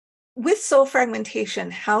with soul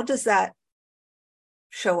fragmentation, how does that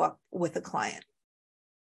show up with a client?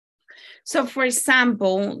 So, for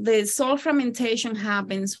example, the soul fragmentation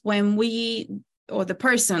happens when we, or the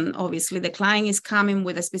person, obviously, the client is coming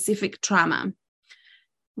with a specific trauma.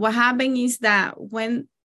 What happens is that when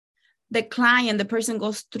the client, the person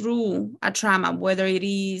goes through a trauma, whether it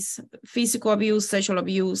is physical abuse, sexual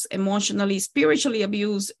abuse, emotionally, spiritually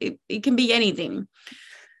abuse, it can be anything.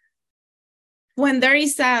 When there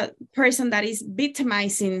is a person that is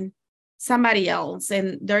victimizing somebody else,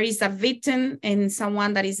 and there is a victim and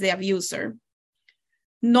someone that is the abuser,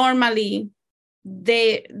 normally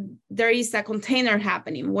there is a container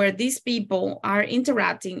happening where these people are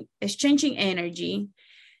interacting, exchanging energy.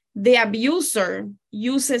 The abuser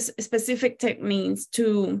uses specific techniques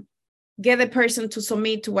to get the person to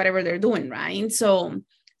submit to whatever they're doing, right? So,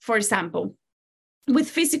 for example, with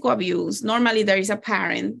physical abuse, normally there is a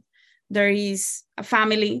parent, there is a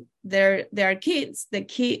family, there are kids. The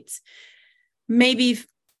kids may be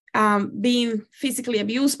being physically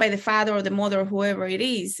abused by the father or the mother, whoever it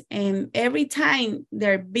is. And every time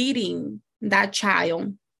they're beating that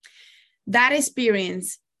child, that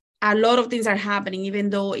experience, a lot of things are happening,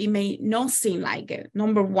 even though it may not seem like it.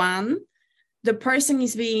 Number one, the person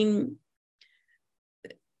is being,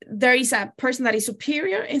 there is a person that is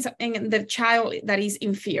superior and the child that is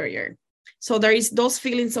inferior. So there is those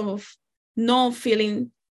feelings of not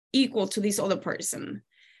feeling equal to this other person.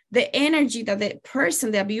 The energy that the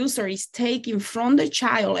person, the abuser, is taking from the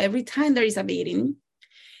child every time there is a beating,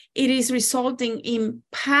 it is resulting in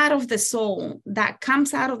part of the soul that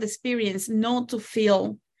comes out of the experience not to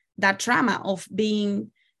feel that trauma of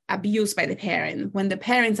being abused by the parent. When the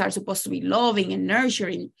parents are supposed to be loving and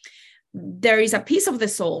nurturing, there is a piece of the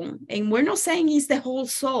soul, and we're not saying it's the whole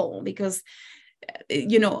soul, because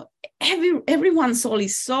you know, everyone's soul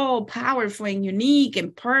is so powerful and unique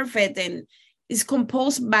and perfect, and is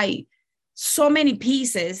composed by so many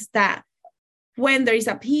pieces that when there is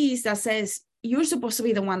a piece that says, you're supposed to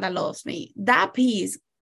be the one that loves me, that piece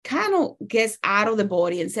kind of gets out of the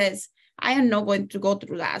body and says, I am not going to go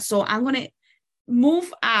through that. So I'm going to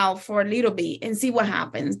move out for a little bit and see what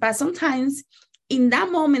happens. But sometimes in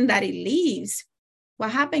that moment that it leaves,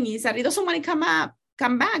 what happens is that it doesn't want to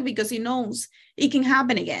come back because it knows it can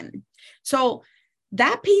happen again. So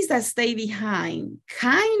that piece that stay behind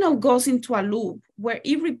kind of goes into a loop where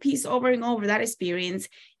it repeats over and over that experience.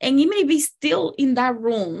 And it may be still in that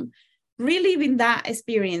room, reliving that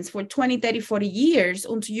experience for 20, 30, 40 years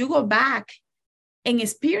until you go back and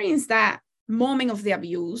experience that moment of the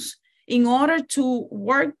abuse in order to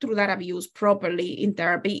work through that abuse properly in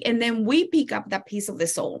therapy. And then we pick up that piece of the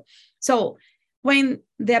soul. So when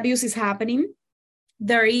the abuse is happening,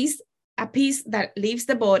 there is a piece that leaves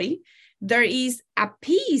the body. There is a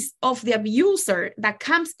piece of the abuser that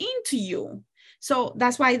comes into you. So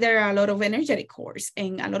that's why there are a lot of energetic cores,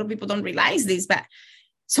 and a lot of people don't realize this, but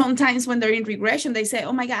sometimes when they're in regression, they say,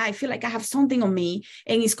 oh my God, I feel like I have something on me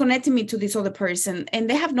and it's connecting me to this other person. And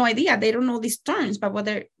they have no idea. They don't know these terms, but what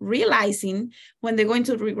they're realizing when they go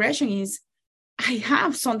into regression is, I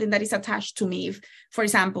have something that is attached to me. If, for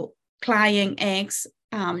example, client X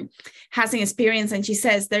has an experience and she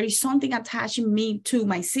says, there is something attaching me to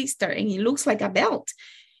my sister and it looks like a belt.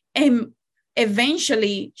 And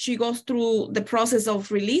eventually she goes through the process of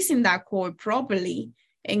releasing that cord properly,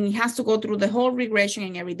 and it has to go through the whole regression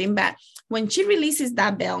and everything. But when she releases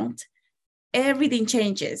that belt, everything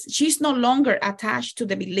changes. She's no longer attached to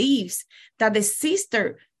the beliefs that the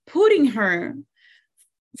sister putting her.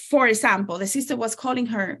 For example, the sister was calling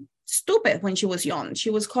her stupid when she was young.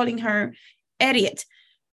 She was calling her idiot.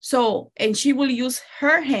 So, and she will use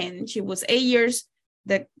her hand. She was 8 years.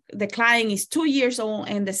 The client is 2 years old,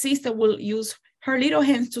 and the sister will use her little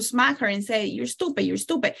hands to smack her and say, you're stupid, you're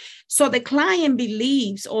stupid. So the client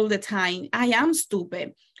believes all the time, I am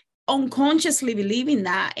stupid, unconsciously believing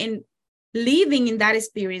that and living in that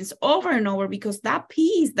experience over and over, because that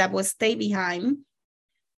piece that was stay behind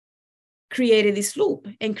created this loop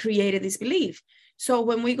and created this belief. So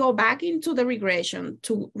when we go back into the regression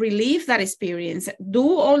to relieve that experience,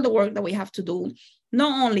 do all the work that we have to do,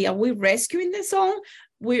 not only are we rescuing the soul,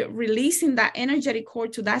 we're releasing that energetic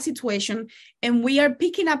cord to that situation, and we are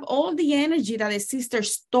picking up all the energy that the sister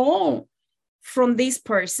stole from this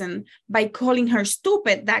person by calling her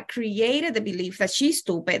stupid. That created the belief that she's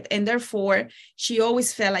stupid, and therefore she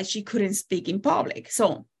always felt like she couldn't speak in public.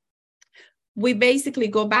 So we basically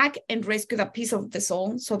go back and rescue that piece of the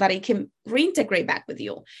soul so that it can reintegrate back with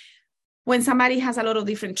you. When somebody has a lot of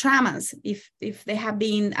different traumas, if they have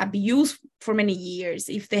been abused for many years,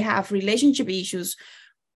 if they have relationship issues,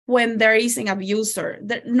 when there is an abuser,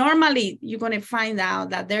 normally you're going to find out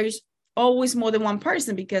that there is always more than one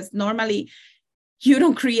person, because normally you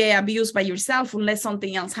don't create abuse by yourself unless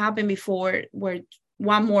something else happened before where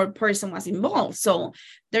one more person was involved. So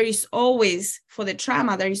there is always, for the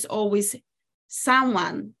trauma, there is always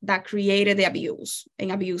someone that created the abuse,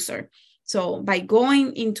 an abuser. So by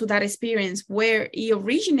going into that experience where it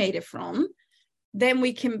originated from, then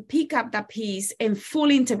we can pick up that piece and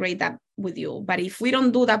fully integrate that with you. But if we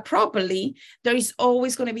don't do that properly, there is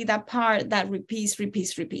always going to be that part that repeats.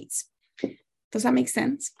 Does that make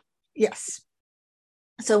sense? Yes.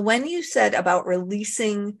 So when you said about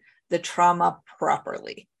releasing the trauma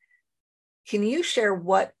properly, can you share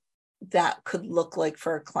what that could look like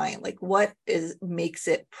for a client? Like what makes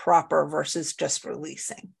it proper versus just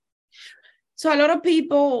releasing? So a lot of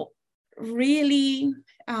people really,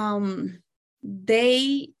 and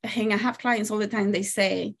I have clients all the time, they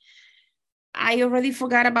say, I already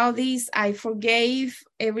forgot about this. I forgave.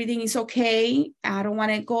 Everything is okay. I don't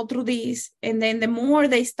want to go through this. And then the more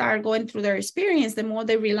they start going through their experience, the more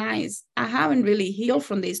they realize I haven't really healed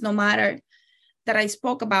from this, no matter that I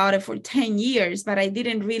spoke about it for 10 years, but I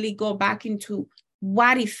didn't really go back into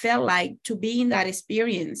what it felt like to be in that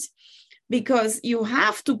experience, because you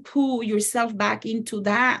have to pull yourself back into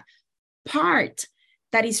that part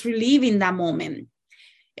that is reliving that moment.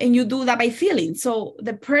 And you do that by feeling. So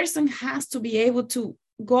the person has to be able to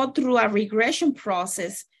go through a regression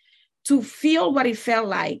process to feel what it felt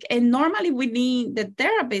like. And normally we need the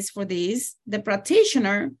therapist for this, the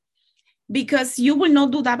practitioner, because you will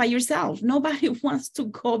not do that by yourself. Nobody wants to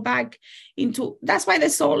go back into, that's why the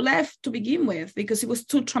soul left to begin with, because it was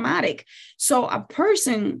too traumatic. So a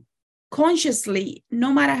person consciously,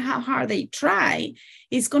 no matter how hard they try,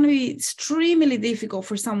 it's going to be extremely difficult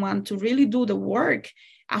for someone to really do the work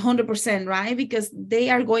 100%, right? Because they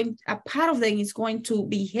are going, a part of them is going to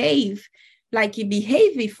behave like it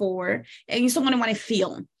behaved before, and you don't want to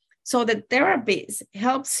feel. So the therapist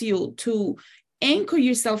helps you to anchor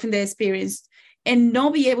yourself in the experience and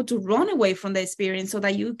not be able to run away from the experience, so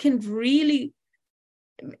that you can really,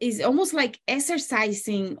 it's almost like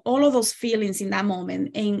exercising all of those feelings in that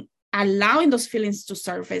moment and allowing those feelings to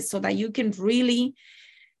surface, so that you can really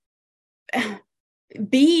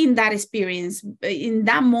be in that experience, in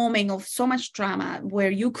that moment of so much trauma where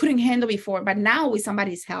you couldn't handle before, but now with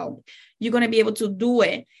somebody's help, you're going to be able to do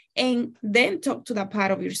it. And then talk to that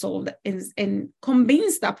part of your soul and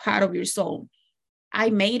convince that part of your soul,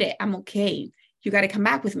 I made it, I'm okay, you got to come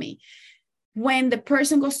back with me. When the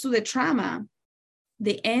person goes through the trauma,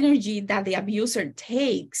 the energy that the abuser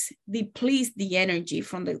takes depletes the energy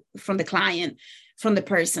from the client, from the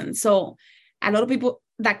person. So a lot of people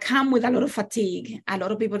that come with a lot of fatigue, a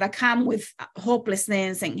lot of people that come with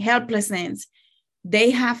hopelessness and helplessness,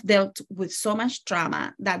 they have dealt with so much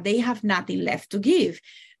trauma that they have nothing left to give.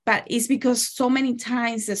 But it's because so many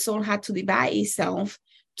times the soul had to divide itself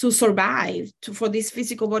to survive, for this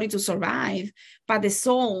physical body to survive, but the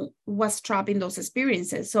soul was trapped in those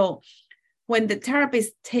experiences. So when the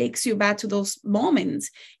therapist takes you back to those moments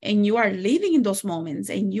and you are living in those moments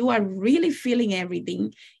and you are really feeling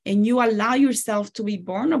everything and you allow yourself to be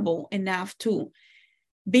vulnerable enough to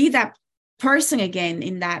be that person again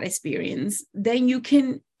in that experience, then you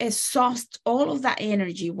can exhaust all of that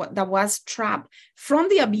energy that was trapped from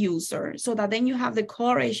the abuser, so that then you have the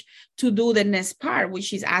courage to do the next part,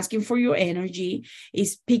 which is asking for your energy,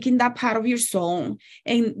 is picking that part of your soul.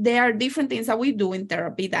 And there are different things that we do in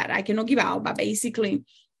therapy that I cannot give out, but basically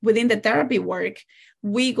within the therapy work,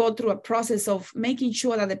 we go through a process of making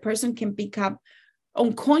sure that the person can pick up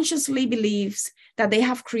unconsciously beliefs that they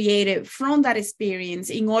have created from that experience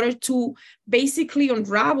in order to basically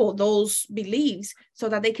unravel those beliefs, so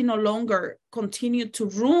that they can no longer continue to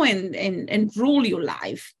ruin and rule your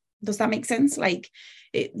life. Does that make sense? Like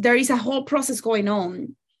there is a whole process going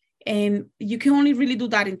on, and you can only really do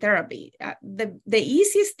that in therapy. The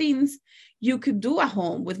easiest things you could do at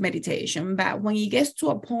home with meditation, but when it gets to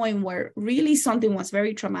a point where really something was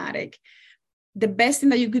very traumatic, the best thing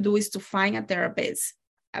that you could do is to find a therapist,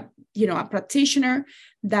 a practitioner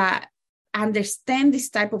that understand this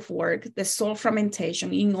type of work, the soul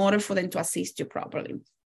fragmentation, in order for them to assist you properly.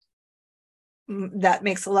 That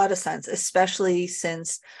makes a lot of sense, especially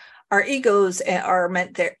since our egos are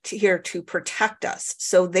meant here to protect us.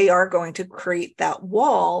 So they are going to create that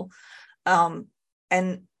wall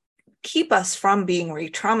and keep us from being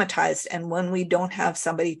re-traumatized. And when we don't have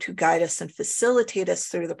somebody to guide us and facilitate us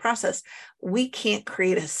through the process, we can't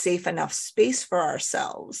create a safe enough space for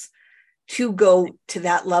ourselves to go to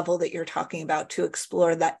that level that you're talking about, to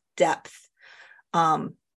explore that depth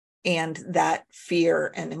and that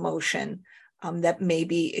fear and emotion that may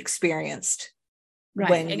be experienced. Right.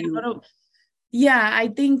 When and you Yeah, I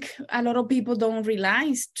think a lot of people don't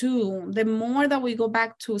realize too, the more that we go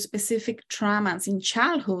back to specific traumas in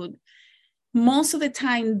childhood, most of the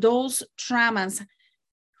time those traumas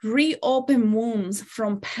reopen wounds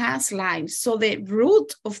from past lives. So the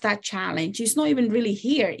root of that challenge is not even really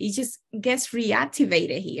here. It just gets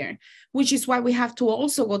reactivated here, which is why we have to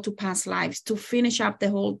also go to past lives to finish up the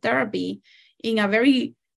whole therapy in a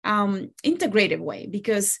very integrated way,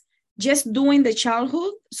 because just doing the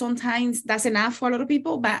childhood sometimes that's enough for a lot of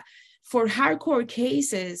people. But for hardcore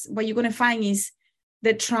cases, what you're going to find is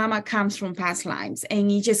the trauma comes from past lives, and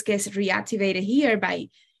it just gets reactivated here by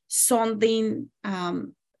something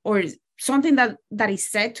or something that is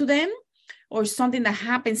said to them, or something that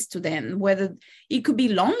happens to them, whether it could be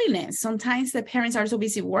loneliness. Sometimes the parents are so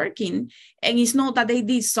busy working, and it's not that they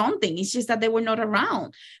did something, it's just that they were not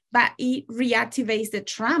around, but it reactivates the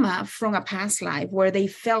trauma from a past life where they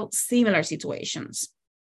felt similar situations.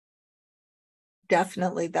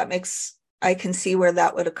 Definitely. I can see where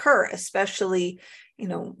that would occur, especially,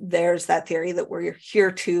 there's that theory that we're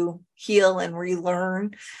here to heal and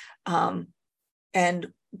relearn, and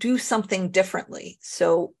do something differently.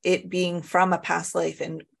 So it being from a past life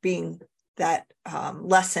and being that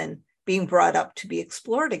lesson being brought up to be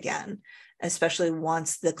explored again, especially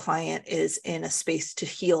once the client is in a space to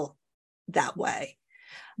heal that way.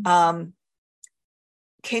 Can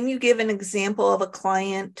you give an example of a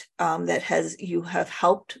client that you have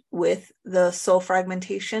helped with the soul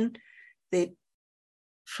fragmentation?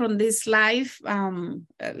 From this life,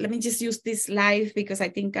 let me just use this life because I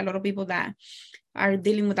think a lot of people that are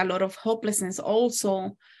dealing with a lot of hopelessness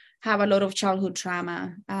also have a lot of childhood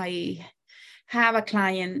trauma. I have a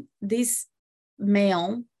client, this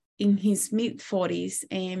male in his mid-40s,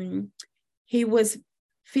 and he was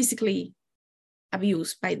physically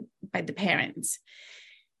abused by the parents,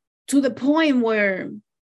 to the point where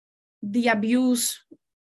the abuse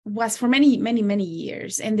was for many, many, many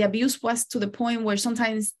years. And the abuse was to the point where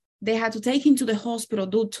sometimes they had to take him to the hospital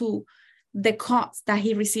due to the cuts that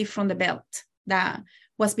he received from the belt that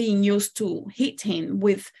was being used to hit him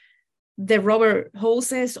with the rubber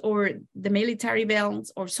hoses or the military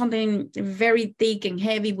belts or something very thick and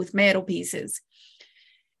heavy with metal pieces.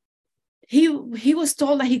 He was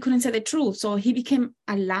told that he couldn't say the truth. So he became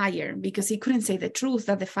a liar because he couldn't say the truth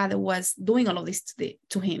that the father was doing all of this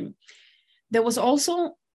to him. There was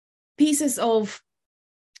also pieces of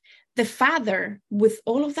the father with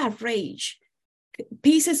all of that rage,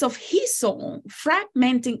 pieces of his soul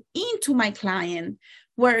fragmenting into my client,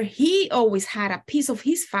 where he always had a piece of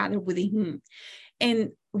his father within him.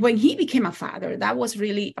 And when he became a father, that was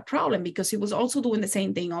really a problem because he was also doing the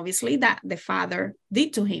same thing, obviously, that the father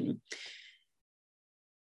did to him.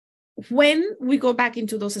 When we go back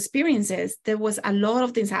into those experiences, there was a lot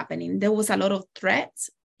of things happening. There was a lot of threats.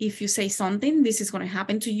 If you say something, this is going to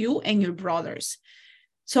happen to you and your brothers.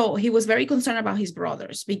 So he was very concerned about his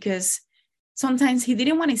brothers because sometimes he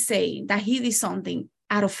didn't want to say that he did something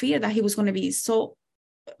out of fear that he was going to be so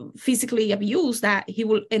physically abused that he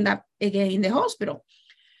will end up again in the hospital.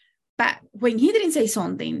 But when he didn't say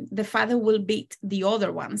something, the father will beat the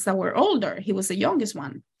other ones that were older. He was the youngest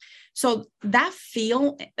one. So that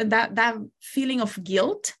feeling of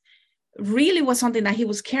guilt really was something that he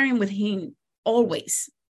was carrying with him always.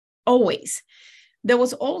 There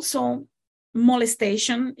was also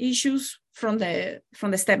molestation issues from the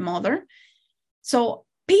stepmother. So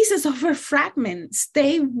pieces of her fragment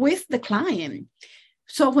stay with the client.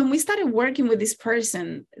 So when we started working with this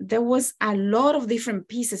person, there was a lot of different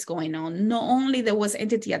pieces going on. Not only there was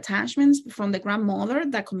entity attachments from the grandmother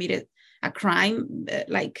that committed a crime,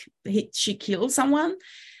 like she killed someone,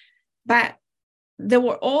 but there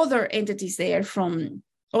were other entities there from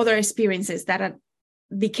other experiences that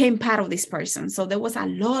became part of this person. So there was a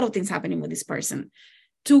lot of things happening with this person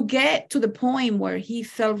to get to the point where he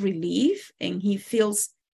felt relief and he feels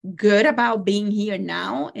good about being here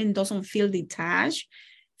now and doesn't feel detached,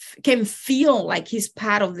 can feel like he's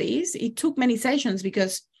part of this. It took many sessions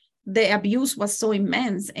because the abuse was so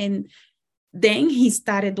immense. And then he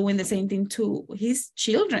started doing the same thing to his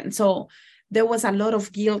children. So there was a lot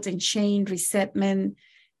of guilt and shame, resentment,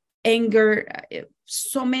 anger,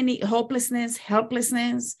 so many hopelessness,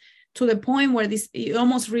 helplessness, to the point where it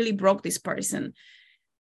almost really broke this person.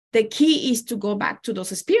 The key is to go back to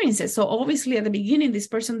those experiences. So obviously at the beginning, this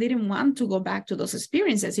person didn't want to go back to those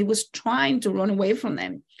experiences. He was trying to run away from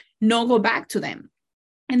them, not go back to them.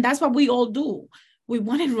 And that's what we all do. We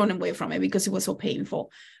want to run away from it because it was so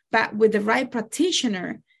painful. But with the right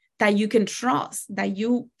practitioner that you can trust, that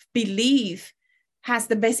you believe has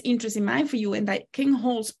the best interest in mind for you and that can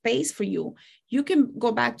hold space for you, you can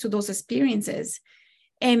go back to those experiences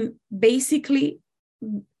And basically,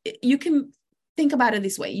 you can think about it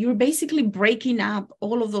this way. You're basically breaking up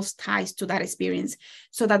all of those ties to that experience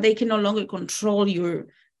so that they can no longer control your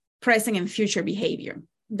present and future behavior.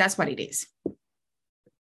 That's what it is.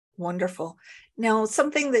 Wonderful. Now,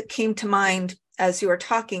 something that came to mind as you were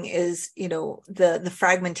talking is, the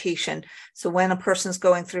fragmentation. So when a person's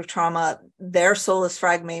going through trauma, their soul is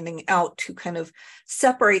fragmenting out to kind of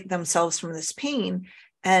separate themselves from this pain.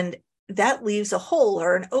 And that leaves a hole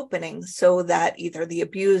or an opening so that either the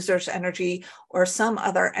abuser's energy or some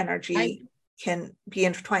other energy can be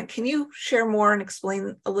intertwined. Can you share more and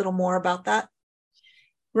explain a little more about that?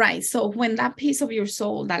 Right. So when that piece of your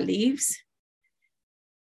soul that leaves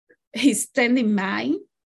is standing by,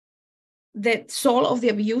 the soul of the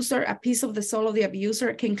abuser, a piece of the soul of the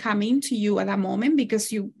abuser can come into you at that moment, because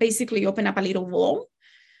you basically open up a little wall.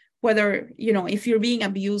 Whether, if you're being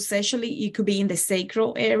abused sexually, it could be in the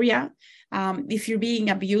sacral area. If you're being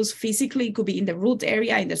abused physically, it could be in the root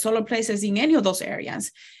area, in the solar plexus, in any of those areas.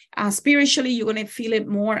 Spiritually, you're going to feel it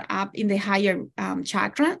more up in the higher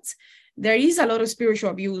chakras. There is a lot of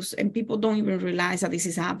spiritual abuse, and people don't even realize that this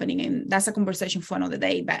is happening. And that's a conversation for another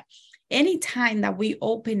day. But anytime that we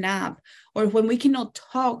open up, or when we cannot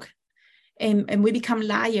talk and we become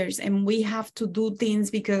liars and we have to do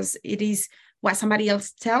things because it is what somebody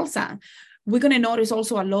else tells us, we're going to notice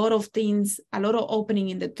also a lot of things, a lot of opening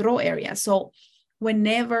in the throat area. So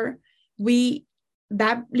whenever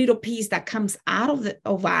that little piece that comes out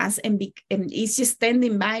of us and it's just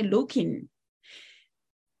standing by looking,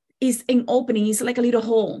 is an opening, it's like a little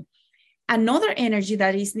hole. Another energy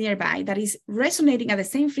that is nearby, that is resonating at the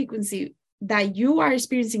same frequency that you are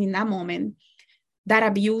experiencing in that moment, that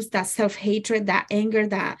abuse, that self-hatred, that anger,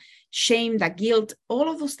 that shame, that guilt, all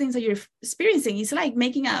of those things that you're experiencing, it's like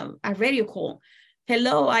making a radio call.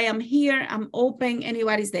 Hello, I am here, I'm open,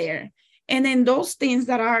 anybody's there. And then those things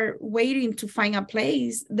that are waiting to find a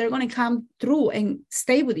place, they're going to come through and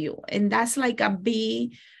stay with you. And that's like an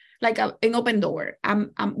open door.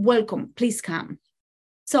 I'm welcome, please come.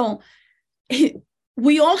 So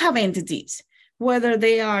we all have entities, whether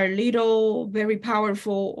they are little, very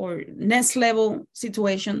powerful, or next level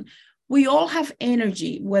situation. We all have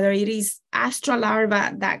energy, whether it is astral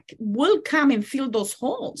larva that will come and fill those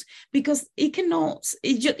holes, because it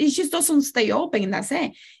just doesn't stay open, and that's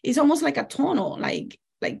it. It's almost like a tunnel, like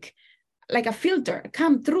a filter,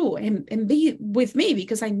 come through and be with me,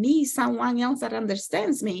 because I need someone else that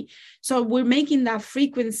understands me. So we're making that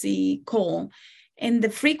frequency call, and the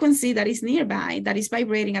frequency that is nearby, that is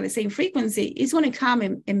vibrating at the same frequency, is going to come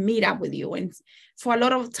and meet up with you. And for a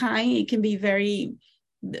lot of time, it can be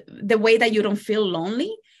the way that you don't feel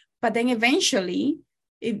lonely, but then eventually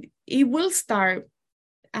it will start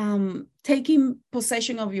taking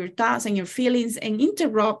possession of your thoughts and your feelings and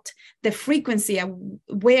interrupt the frequency of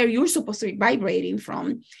where you're supposed to be vibrating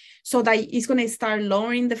from, so that it's going to start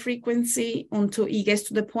lowering the frequency until it gets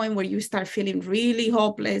to the point where you start feeling really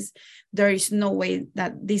hopeless. There is no way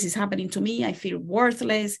that this is happening to me. I feel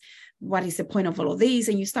worthless. What is the point of all of this?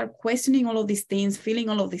 And you start questioning all of these things, feeling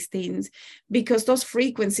all of these things, because those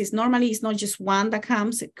frequencies, normally it's not just one that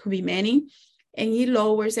comes, it could be many, and it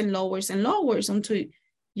lowers and lowers and lowers until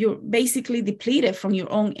you're basically depleted from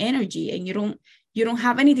your own energy, and you don't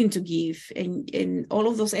have anything to give. And all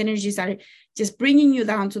of those energies are just bringing you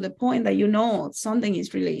down to the point that something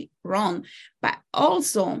is really wrong. But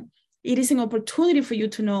also, it is an opportunity for you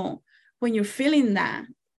to know, when you're feeling that,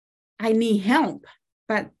 I need help.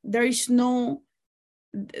 But the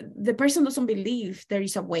person doesn't believe there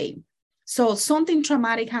is a way. So something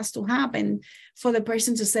traumatic has to happen for the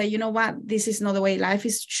person to say, you know what, this is not the way life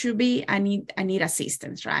should be. I need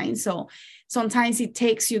assistance, right? So sometimes it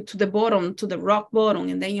takes you to the bottom, to the rock bottom,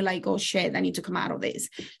 and then you're like, oh shit, I need to come out of this.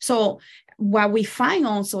 So what we find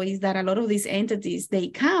also is that a lot of these entities, they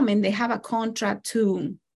come and they have a contract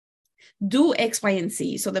to do X, Y, and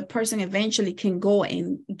Z. So the person eventually can go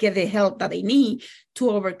and get the help that they need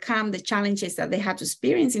to overcome the challenges that they had to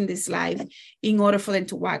experience in this life in order for them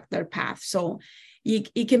to walk their path. So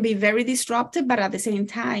it can be very disruptive, but at the same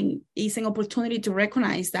time, it's an opportunity to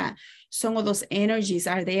recognize that some of those energies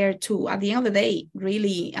are there to, at the end of the day,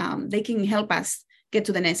 really, they can help us get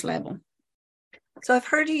to the next level. So I've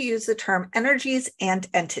heard you use the term energies and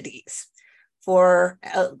entities. For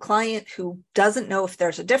a client who doesn't know if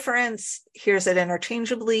there's a difference, hears it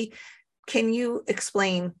interchangeably, can you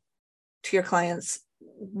explain to your clients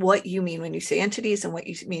what you mean when you say entities and what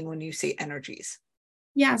you mean when you say energies?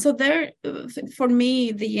 Yeah, so for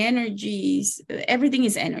me, the energies, everything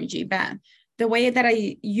is energy, but the way that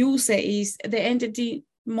I use it is the entity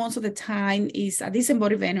most of the time is a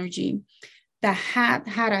disembodied energy that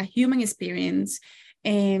had a human experience,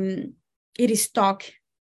 and it is stuck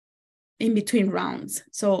in between rounds.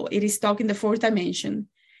 So it is stuck in the fourth dimension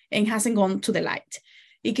and hasn't gone to the light.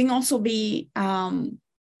 It can also be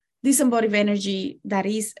disembodied energy that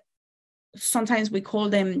is, sometimes we call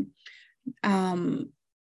them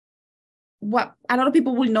what a lot of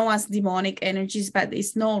people will know as demonic energies, but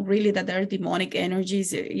it's not really that they're demonic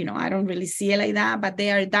energies. You know, I don't really see it like that, but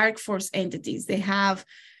they are dark force entities. They have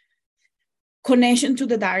connection to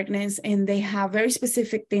the darkness, and they have very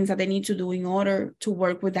specific things that they need to do in order to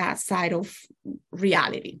work with that side of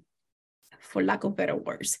reality, for lack of better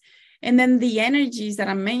words. And then the energies that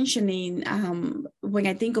I'm mentioning, when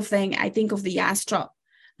I think of them, I think of the astral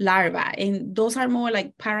larvae, and those are more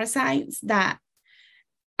like parasites that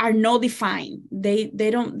are not defined. They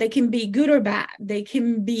can be good or bad. They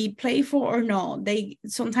can be playful or no.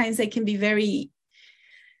 Sometimes they can be very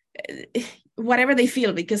whatever they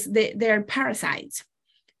feel, because they're parasites.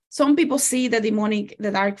 Some people see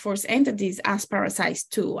the dark force entities as parasites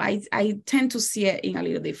too. I tend to see it in a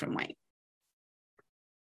little different way.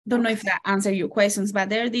 Don't know if that answers your questions, but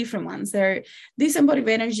they're different ones. They're disembodied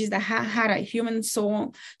energies that had a human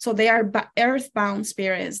soul. So they are earthbound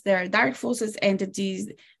spirits. They're dark forces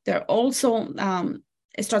entities. They're also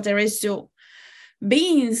extraterrestrial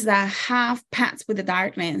beings that have paths with the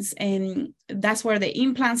darkness. And that's where the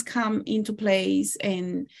implants come into place,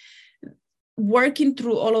 and working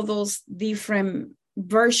through all of those different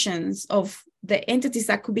versions of the entities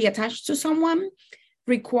that could be attached to someone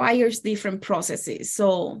requires different processes.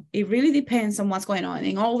 So it really depends on what's going on.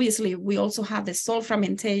 And obviously, we also have the soul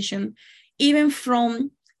fragmentation, even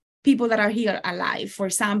from people that are here alive. For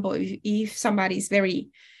example, if somebody is very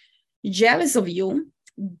jealous of you,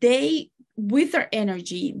 with their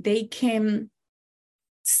energy, they can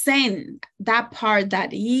send that part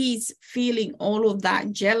that is feeling all of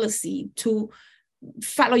that jealousy to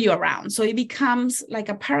follow you around. So it becomes like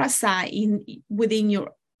a parasite within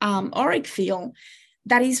your auric field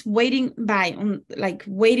that is waiting on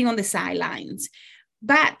the sidelines.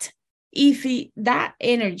 But if that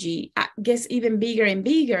energy gets even bigger and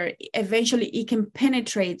bigger, eventually it can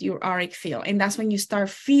penetrate your auric field. And that's when you start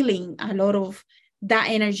feeling a lot of that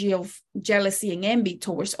energy of jealousy and envy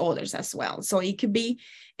towards others as well. So it could be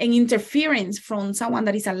an interference from someone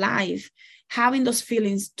that is alive, having those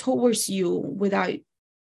feelings towards you without,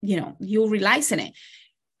 you realizing it.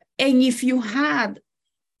 And if you had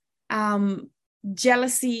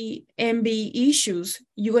jealousy, envy issues,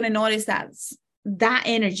 you're going to notice that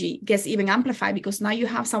energy gets even amplified, because now you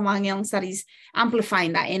have someone else that is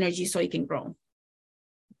amplifying that energy so it can grow.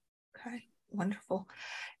 Okay, wonderful.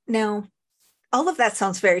 Now, all of that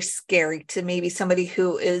sounds very scary to maybe somebody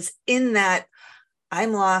who is in that,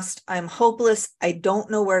 I'm lost, I'm hopeless, I don't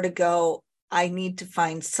know where to go, I need to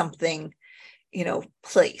find something,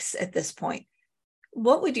 place at this point.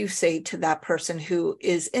 What would you say to that person who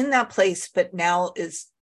is in that place, but now is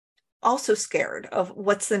also scared of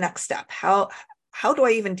what's the next step? How do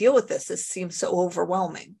I even deal with this? This seems so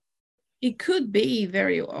overwhelming. It could be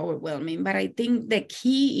very overwhelming, but I think the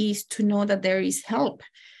key is to know that there is help.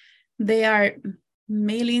 There are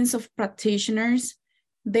millions of practitioners.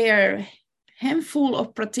 There are a handful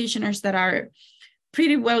of practitioners that are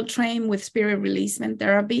pretty well trained with spirit releasement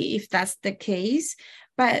therapy, if that's the case.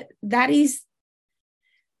 But that is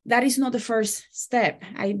not the first step.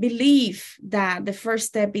 I believe that the first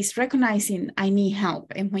step is recognizing I need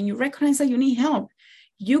help. And when you recognize that you need help,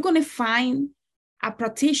 you're going to find a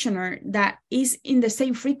practitioner that is in the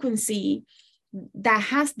same frequency, that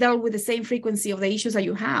has dealt with the same frequency of the issues that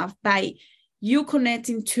you have. By you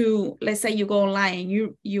connecting to, let's say you go online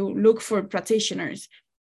and you look for practitioners,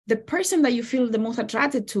 the person that you feel the most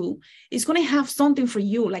attracted to is going to have something for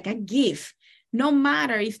you, like a gift, no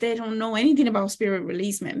matter if they don't know anything about spirit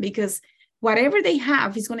releasement, because whatever they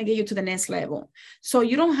have is going to get you to the next level. So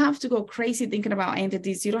you don't have to go crazy thinking about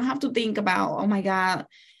entities. You don't have to think about, oh my God,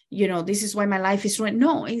 this is why my life is ruined.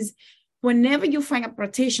 No, it's whenever you find a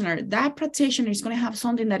practitioner, that practitioner is going to have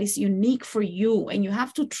something that is unique for you. And you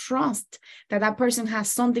have to trust that person has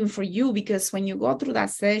something for you, because when you go through that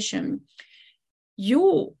session,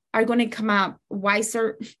 you are going to come out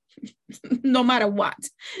wiser no matter what.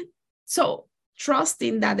 So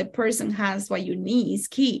trusting that the person has what you need is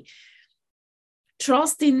key.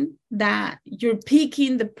 Trusting that you're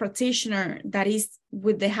picking the practitioner that is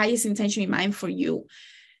with the highest intention in mind for you.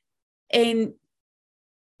 And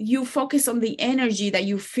you focus on the energy that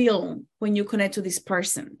you feel when you connect to this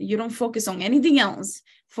person. You don't focus on anything else.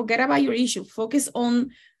 Forget about your issue. Focus on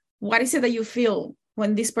what is it that you feel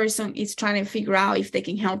when this person is trying to figure out if they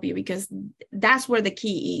can help you, because that's where the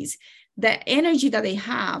key is. The energy that they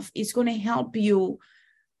have is going to help you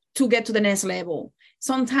to get to the next level.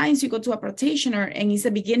 Sometimes you go to a practitioner and it's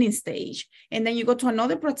a beginning stage. And then you go to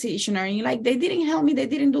another practitioner and you're like, they didn't help me. They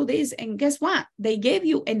didn't do this. And guess what? They gave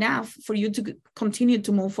you enough for you to continue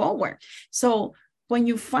to move forward. So when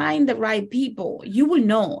you find the right people, you will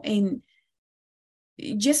know, and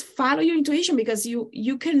just follow your intuition, because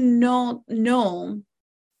you cannot know.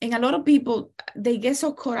 And a lot of people, they get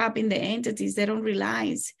so caught up in the entities, they don't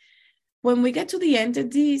realize when we get to the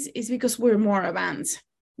entities, it's because we're more advanced,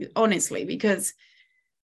 honestly, because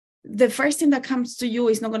the first thing that comes to you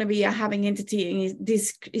is not going to be a having entity and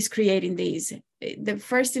this is creating this. The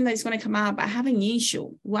first thing that is going to come up, I have an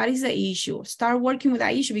issue. What is the issue? Start working with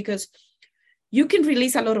that issue, because you can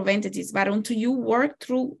release a lot of entities, but until you work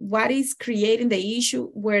through what is creating the issue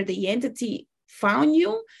where the entity found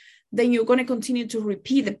you, then you're going to continue to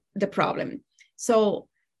repeat the problem. So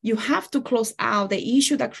you have to close out the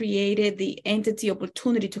issue that created the entity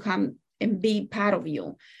opportunity to come and be part of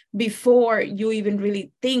you before you even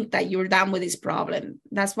really think that you're done with this problem.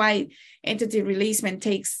 That's why entity releasement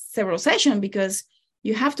takes several sessions, because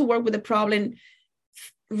you have to work with the problem,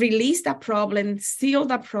 release that problem, seal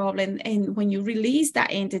that problem. And when you release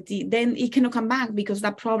that entity, then it cannot come back, because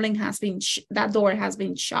that problem has been, that door has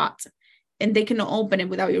been shut, and they cannot open it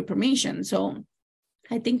without your permission. So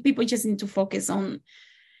I think people just need to focus on,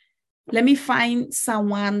 let me find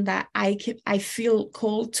someone that I feel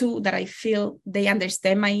called to, that I feel they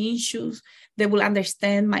understand my issues. They will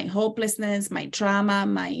understand my hopelessness, my trauma,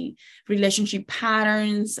 my relationship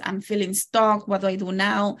patterns. I'm feeling stuck. What do I do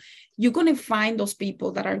now? You're going to find those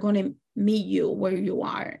people that are going to meet you where you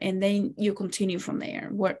are. And then you continue from there,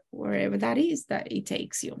 wherever that is that it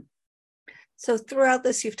takes you. So throughout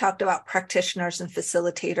this, you've talked about practitioners and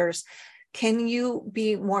facilitators. Can you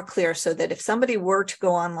be more clear, so that if somebody were to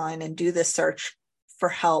go online and do this search for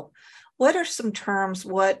help, what are some terms,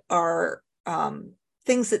 what are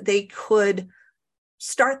things that they could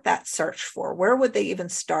start that search for? Where would they even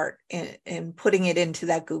start in putting it into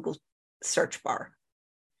that Google search bar?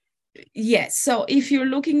 Yes. So if you're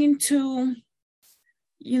looking into,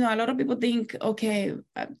 a lot of people think, okay,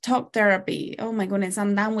 talk therapy. Oh my goodness,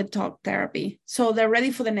 I'm done with talk therapy. So they're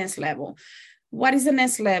ready for the next level. What is the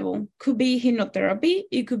next level? Could be hypnotherapy.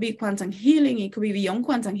 It could be quantum healing. It could be beyond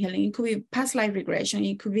quantum healing. It could be past life regression.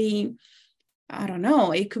 It could be, I don't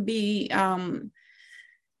know. It could be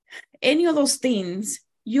any of those things.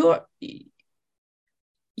 You're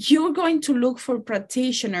going to look for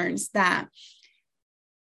practitioners that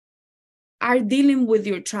are dealing with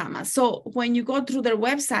your trauma. So when you go through their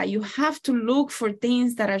website, you have to look for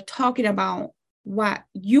things that are talking about what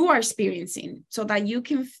you are experiencing, so that you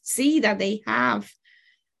can see that they have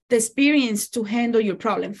the experience to handle your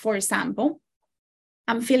problem. For example,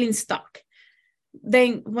 I'm feeling stuck.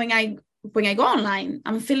 Then when I go online,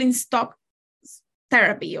 I'm feeling stuck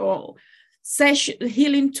therapy or session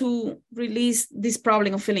healing to release this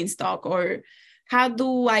problem of feeling stuck, or how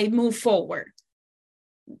do I move forward?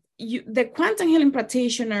 The quantum healing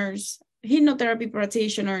practitioners, hypnotherapy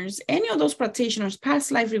practitioners, any of those practitioners,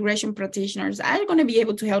 past life regression practitioners, are going to be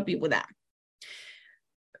able to help you with that.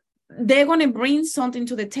 They're going to bring something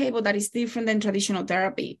to the table that is different than traditional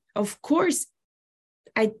therapy. Of course,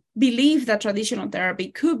 I believe that traditional therapy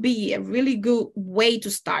could be a really good way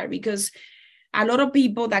to start, because a lot of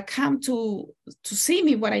people that come to see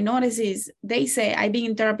me, what I notice is they say, I've been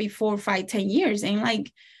in therapy 4, 5, 10 years. And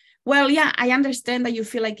like, well, yeah, I understand that you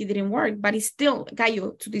feel like it didn't work, but it still got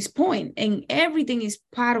you to this point, and everything is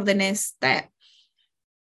part of the next step.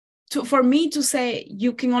 For me to say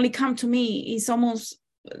you can only come to me is almost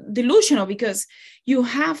delusional, because you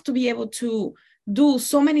have to be able to do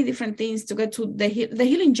so many different things to get to the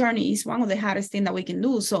healing journey. Is one of the hardest things that we can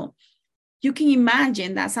do. So you can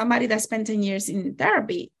imagine that somebody that spent 10 years in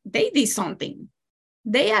therapy, they did something.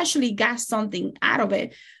 They actually got something out of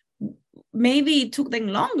it. Maybe it took them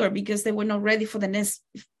longer because they were not ready for the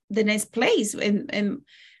next place. And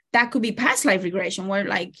that could be past life regression, where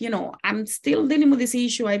like, I'm still dealing with this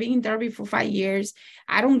issue. I've been in therapy for 5 years.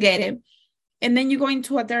 I don't get it. And then you go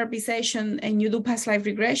into a therapy session and you do past life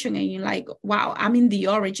regression and you're like, wow, I'm in the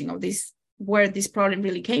origin of this, where this problem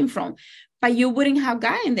really came from. But you wouldn't have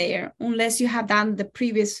gotten there unless you had done the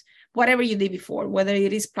previous, whatever you did before, whether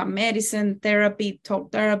it is plant medicine, therapy,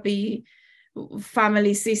 talk therapy,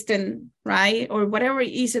 family system, right? Or whatever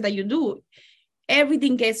it is that you do,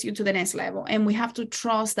 everything gets you to the next level. And we have to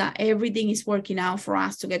trust that everything is working out for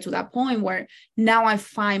us to get to that point where now I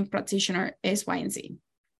find practitioner X, Y, and Z.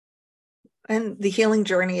 And the healing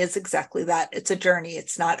journey is exactly that. It's a journey.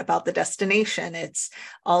 It's not about the destination. It's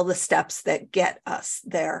all the steps that get us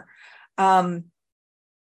there.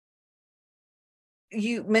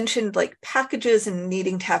 you mentioned like packages and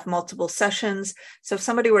needing to have multiple sessions. So if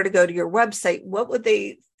somebody were to go to your website, what would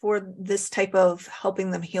they, for this type of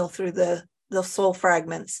helping them heal through the soul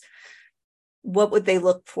fragments, what would they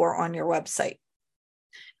look for on your website?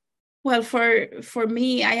 Well, for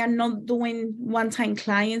me, I am not doing one-time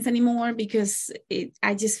clients anymore because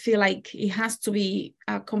I just feel like it has to be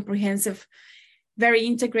a comprehensive, very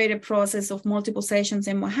integrated process of multiple sessions.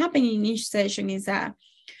 And what happens in each session is that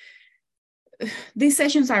these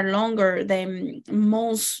sessions are longer than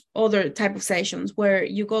most other type of sessions where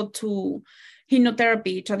you go to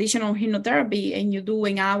hypnotherapy, traditional hypnotherapy, and you do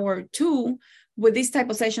an hour or two. With this type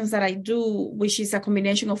of sessions that I do, which is a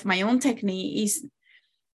combination of my own technique, is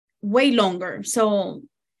way longer. So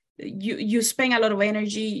you spend a lot of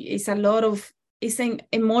energy. It's an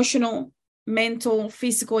emotional, mental,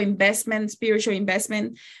 physical investment, spiritual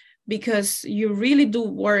investment, because you really do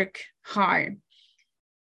work hard.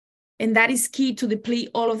 And that is key to deplete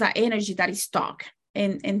all of that energy that is stuck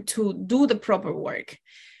and to do the proper work.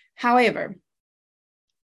 However,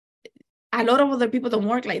 a lot of other people don't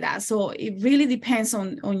work like that. So it really depends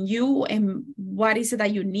on you and what is it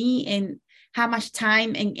that you need and how much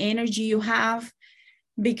time and energy you have,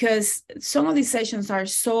 because some of these sessions are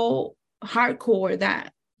so hardcore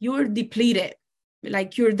that you're depleted,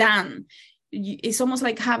 like you're done. It's almost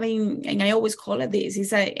like having, and I always call it this,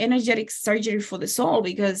 it's an energetic surgery for the soul,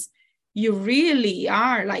 because you really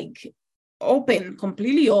are like open,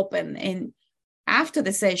 completely open. And after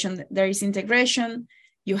the session, there is integration.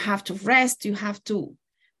 You have to rest. You have to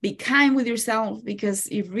be kind with yourself, because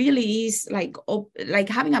it really is like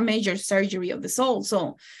having a major surgery of the soul.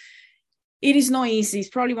 So it is not easy. It's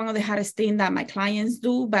probably one of the hardest things that my clients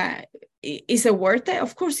do, but is it worth it?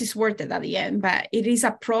 Of course, it's worth it at the end, but it is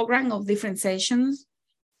a program of different sessions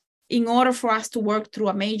in order for us to work through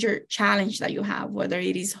a major challenge that you have, whether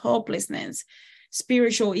it is hopelessness,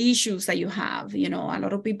 spiritual issues that you have. A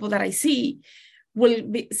lot of people that I see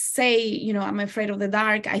will say, I'm afraid of the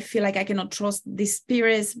dark. I feel like I cannot trust these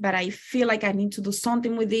spirits, but I feel like I need to do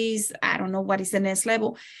something with this. I don't know what is the next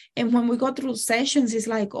level. And when we go through sessions, it's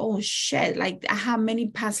like, oh shit, like I have many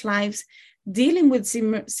past lives dealing with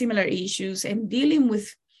similar issues and dealing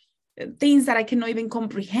with things that I cannot even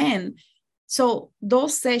comprehend. So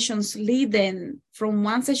those sessions lead them from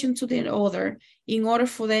one session to the other in order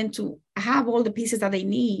for them to have all the pieces that they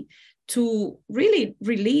need to really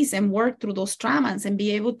release and work through those traumas and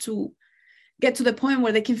be able to get to the point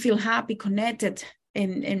where they can feel happy, connected,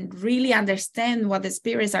 and really understand what the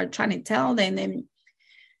spirits are trying to tell them, and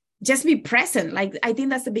just be present. Like, I think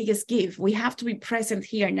that's the biggest gift. We have to be present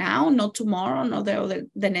here now, not tomorrow, not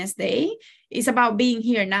the next day. It's about being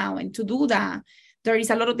here now. And to do that, there is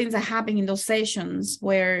a lot of things that happen in those sessions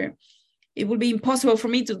where it will be impossible for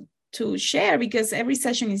me to share, because every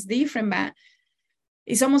session is different. But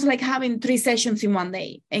it's almost like having 3 sessions in one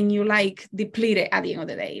day, and you like depleted at the end of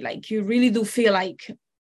the day. Like, you really do feel like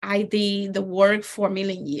I did the work for a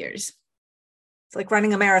million years. It's like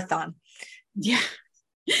running a marathon. Yeah,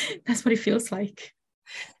 that's what it feels like.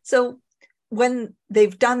 So when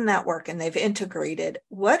they've done that work and they've integrated,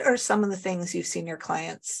 what are some of the things you've seen your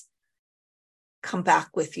clients come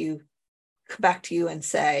back to you and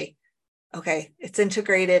say, okay, it's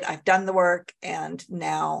integrated, I've done the work, and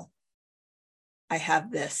now I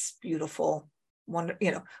have this beautiful one,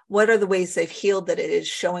 what are the ways they've healed that it is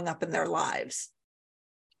showing up in their lives?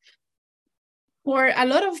 For a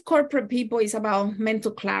lot of corporate people, it's about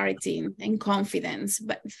mental clarity and confidence.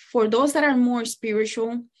 But for those that are more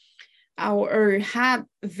spiritual or have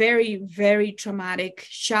very, very traumatic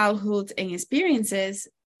childhood and experiences,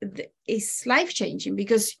 it's life-changing,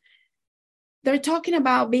 because they're talking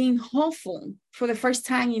about being hopeful for the first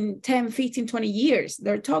time in 10, 15, 20 years.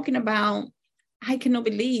 They're talking about, I cannot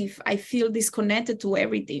believe I feel disconnected to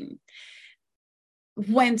everything.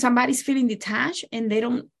 When somebody's feeling detached and they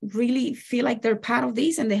don't really feel like they're part of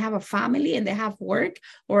this, and they have a family and they have work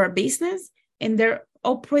or a business, and they're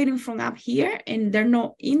operating from up here and they're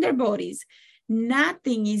not in their bodies,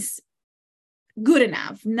 nothing is good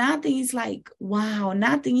enough. Nothing is like, wow,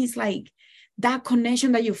 nothing is like that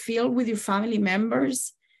connection that you feel with your family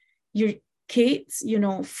members, your kids,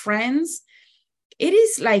 friends. It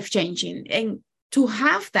is life-changing. And to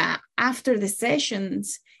have that after the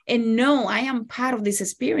sessions and know I am part of this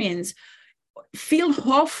experience, feel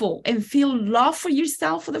hopeful and feel love for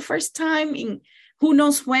yourself for the first time in who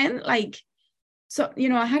knows when. Like, so,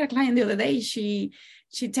 I had a client the other day, she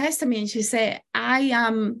texted me and she said, I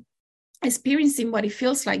am experiencing what it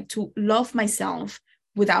feels like to love myself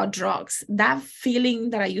without drugs. That feeling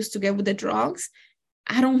that I used to get with the drugs,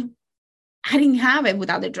 I don't I didn't have it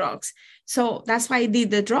without the drugs. So that's why I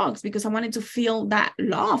did the drugs, because I wanted to feel that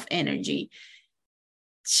love energy.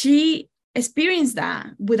 She experienced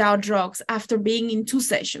that without drugs after being in 2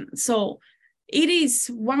 sessions. So it is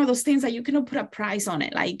one of those things that you cannot put a price on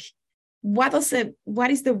it. Like, what is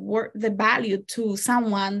the value to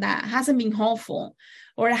someone that hasn't been hopeful?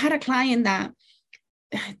 Or I had a client that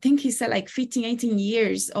I think he said like 15, 18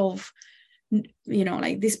 years of,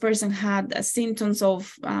 like this person had symptoms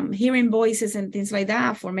of hearing voices and things like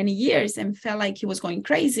that for many years and felt like he was going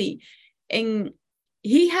crazy. And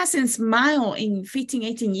he hasn't smiled in 15,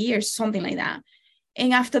 18 years, something like that.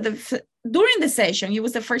 And during the session, it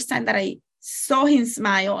was the first time that I saw him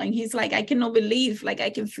smile, and he's like, I cannot believe, like I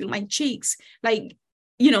can feel my cheeks, like,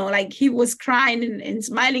 like he was crying and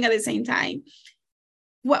smiling at the same time.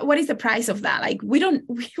 What is the price of that? Like,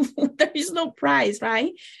 there is no price,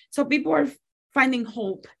 right? So people are finding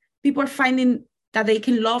hope. People are finding that they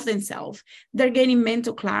can love themselves. They're gaining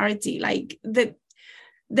mental clarity. Like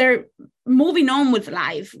they're moving on with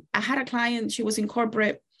life. I had a client, she was in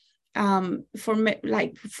corporate for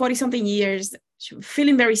like 40 something years,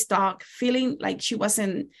 feeling very stuck, feeling like she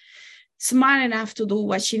wasn't smart enough to do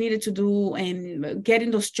what she needed to do and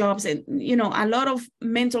getting those jobs, and a lot of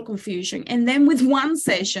mental confusion. And then with one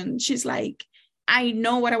session, she's like, I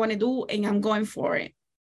know what I want to do and I'm going for it.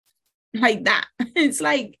 Like that. It's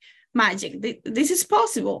like magic. This is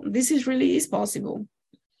possible. This really is possible.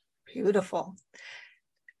 Beautiful.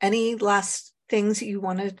 Any last things you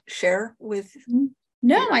want to share with?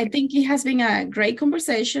 No, I think it has been a great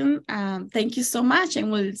conversation. Thank you so much,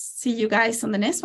 and we'll see you guys on the next one.